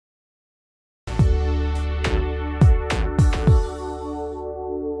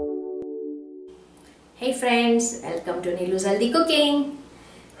Hey friends, welcome to Neelu's Healthy Cooking.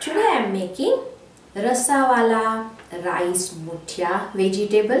 Today I am making rasawala rice muthiya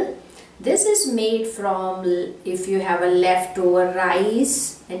vegetable. This is made from, if you have a leftover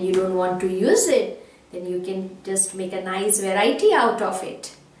rice and you don't want to use it, then you can just make a nice variety out of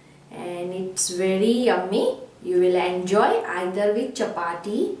it. And it's very yummy. You will enjoy either with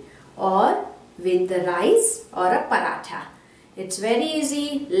chapati or with the rice or a paratha. It's very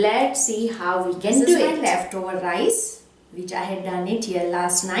easy. Let's see how we can do it. This is my leftover rice which I had done it here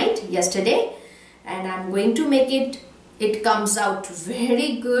yesterday, and I'm going to make it. It comes out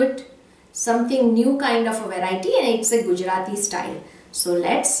very good, something new kind of a variety, and it's a Gujarati style. So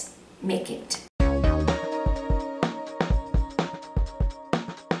let's make it.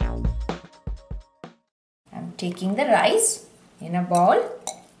 I'm taking the rice in a bowl.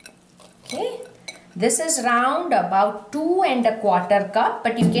 Okay. This is round about 2 1/4 cup,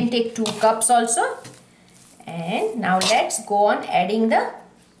 but you can take 2 cups also. And now let's go on adding the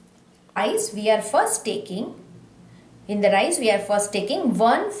rice. We are first taking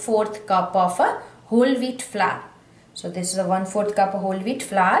 1/4 cup of a whole wheat flour. So this is a 1/4 cup of whole wheat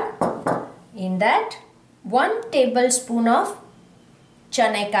flour. In that 1 tablespoon of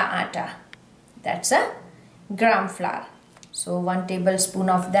chane ka atta. That's a gram flour. So 1 tablespoon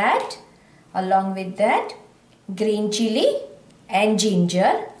of that. Along with that, green chili and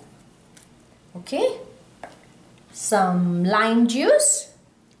ginger. Okay. Some lime juice.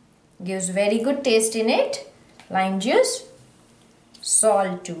 Gives very good taste in it. Lime juice.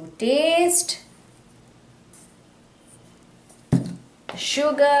 Salt to taste.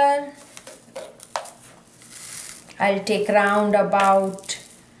 Sugar. I'll take round about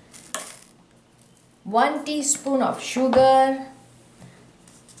 1 teaspoon of sugar.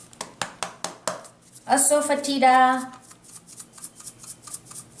 Asafetida.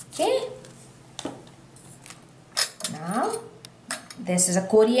 Okay. Now this is a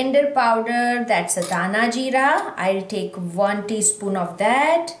coriander powder. That's a dana jeera. I'll take 1 teaspoon of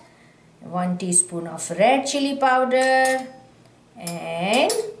that. 1 teaspoon of red chili powder.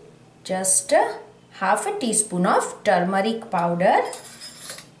 And just half a teaspoon of turmeric powder.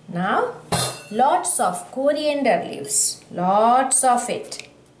 Now lots of coriander leaves. Lots of it.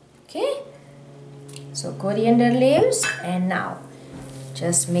 Okay. So coriander leaves, and now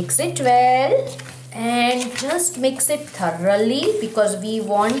just mix it well and just mix it thoroughly because we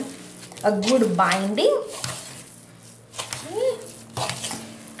want a good binding. Okay.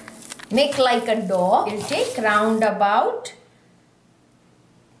 Make like a dough. We'll take round about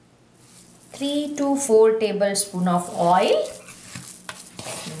 3 to 4 tablespoons of oil.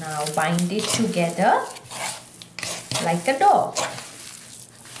 Now bind it together like a dough.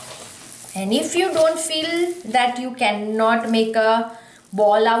 And if you don't feel that you cannot make a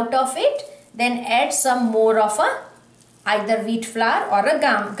ball out of it, then add some more of a either wheat flour or a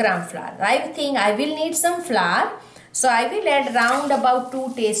gram flour. I think I will need some flour, so I will add round about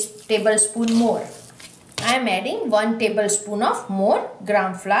 2 tablespoons more. I am adding 1 tablespoon of more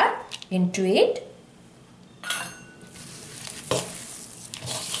gram flour into it.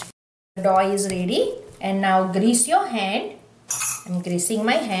 The dough is ready, and now grease your hand. I'm greasing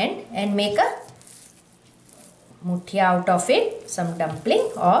my hand and make a muthiya out of it, some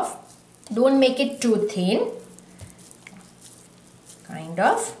dumpling of. Don't make it too thin, kind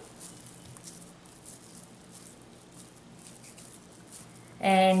of.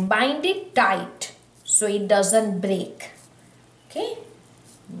 And bind it tight so it doesn't break. Okay.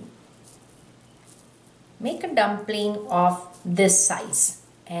 Make a dumpling of this size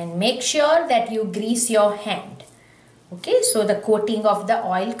and make sure that you grease your hand. Okay, so the coating of the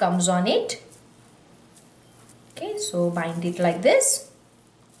oil comes on it. Okay, so bind it like this.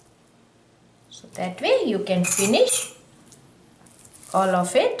 So that way you can finish all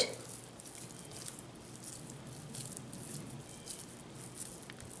of it.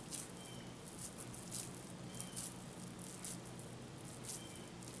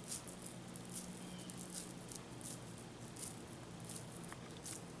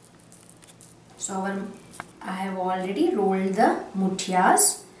 So I have already rolled the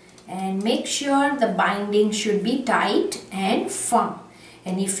muthiyas, and make sure the binding should be tight and firm.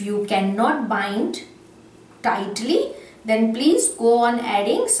 And if you cannot bind tightly, then please go on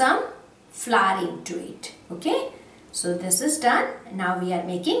adding some flour into it. Okay. So this is done. Now we are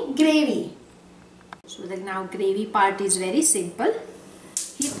making gravy. So the now gravy part is very simple.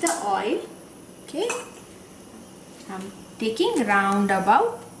 Heat the oil. Okay. I'm taking round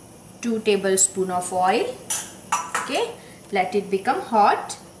about 2 tablespoons of oil. Okay, let it become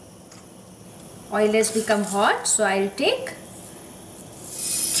hot. Oil has become hot, so I'll take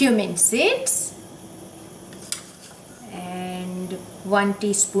cumin seeds. 1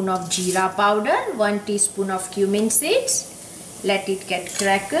 teaspoon of jeera powder, 1 teaspoon of cumin seeds. Let it get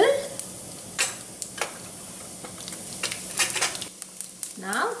crackled.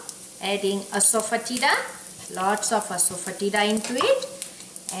 Now adding asafetida, lots of asafetida into it,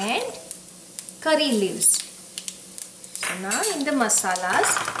 and curry leaves. So now in the masalas,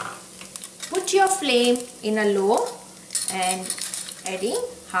 put your flame in a low and adding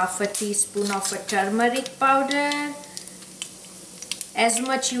half a teaspoon of a turmeric powder, as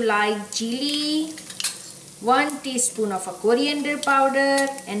much you like chili, 1 teaspoon of a coriander powder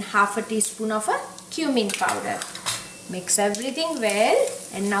and half a teaspoon of a cumin powder. Mix everything well,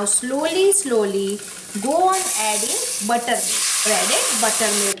 and now slowly go on adding buttermilk. Added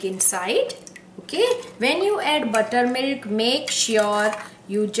buttermilk inside. Okay, when you add buttermilk, make sure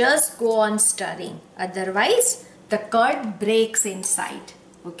you just go on stirring, otherwise the curd breaks inside.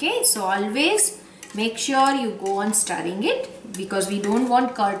 Okay, so always make sure you go on stirring it, because we don't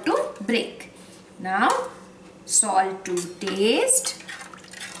want curd to break. Now salt to taste.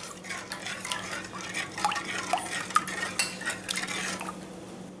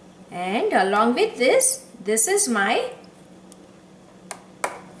 And along with this is my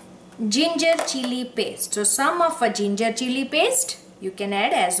ginger chili paste. So some of a ginger chili paste, you can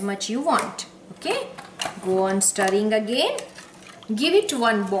add as much you want. Okay, go on stirring again. Give it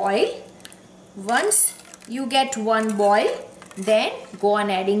one boil. Once you get one boil, then go on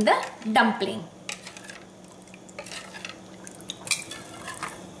adding the dumpling.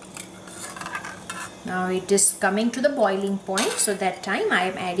 Now it is coming to the boiling point, so that time I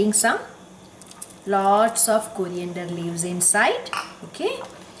am adding some lots of coriander leaves inside. Okay,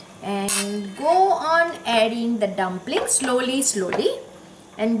 and go on adding the dumpling slowly,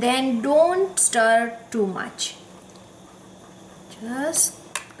 and then don't stir too much. Just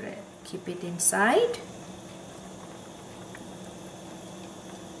keep it inside.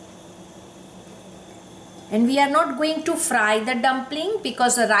 And we are not going to fry the dumpling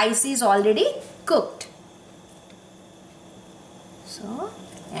because the rice is already cooked. So,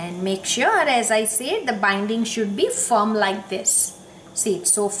 and make sure, as I said, the binding should be firm like this. See,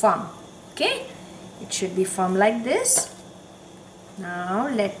 it's so firm. Okay, it should be firm like this. Now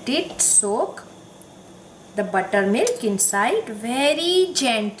let it soak the buttermilk inside very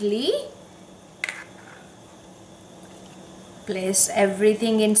gently. Place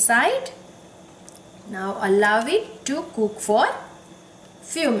everything inside. Now allow it to cook for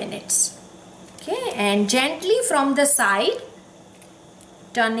few minutes. Okay, and gently from the side,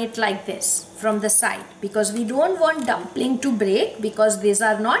 turn it like this from the side, because we don't want dumpling to break, because these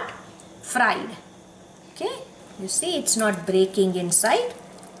are not fried. Okay, you see it's not breaking inside.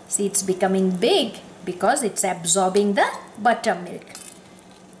 See, it's becoming big because it's absorbing the buttermilk.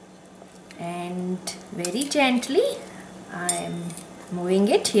 And very gently I am moving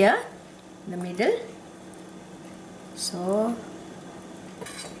it here in the middle. So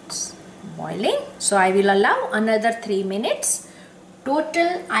it's boiling. So I will allow another 3 minutes.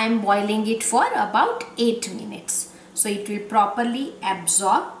 Total I am boiling it for about 8 minutes. So it will properly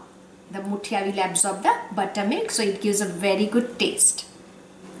absorb, the muthiya will absorb the buttermilk, so it gives a very good taste.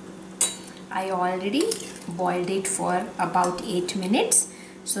 I already boiled it for about 8 minutes.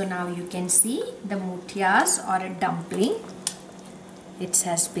 So now you can see the muthiyas or a dumpling. It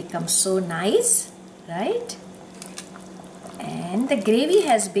has become so nice, right? And the gravy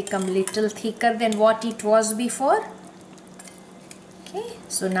has become little thicker than what it was before. Okay,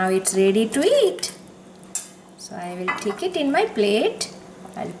 so now it's ready to eat. So I will take it in my plate.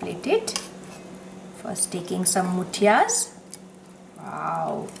 I'll plate it. First taking some muthiyas.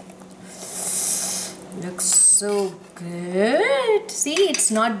 Wow, looks so good. See,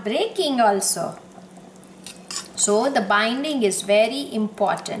 it's not breaking also. So the binding is very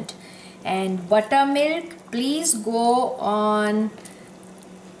important. And buttermilk, please go on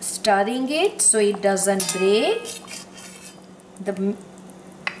stirring it so it doesn't break.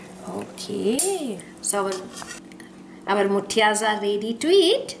 Okay, so our muthiyas are ready to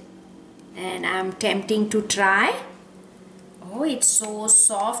eat, and I'm tempting to try. Oh, it's so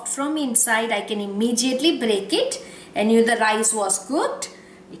soft from inside. I can immediately break it. And the rice was cooked.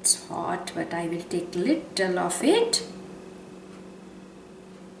 It's hot, but I will take little of it.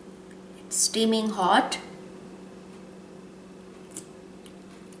 It's steaming hot.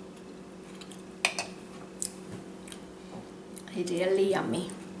 Really yummy.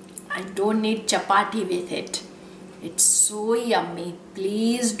 I don't need chapati with it. It's so yummy.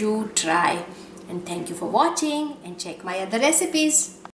 Please do try. And thank you for watching, and check my other recipes.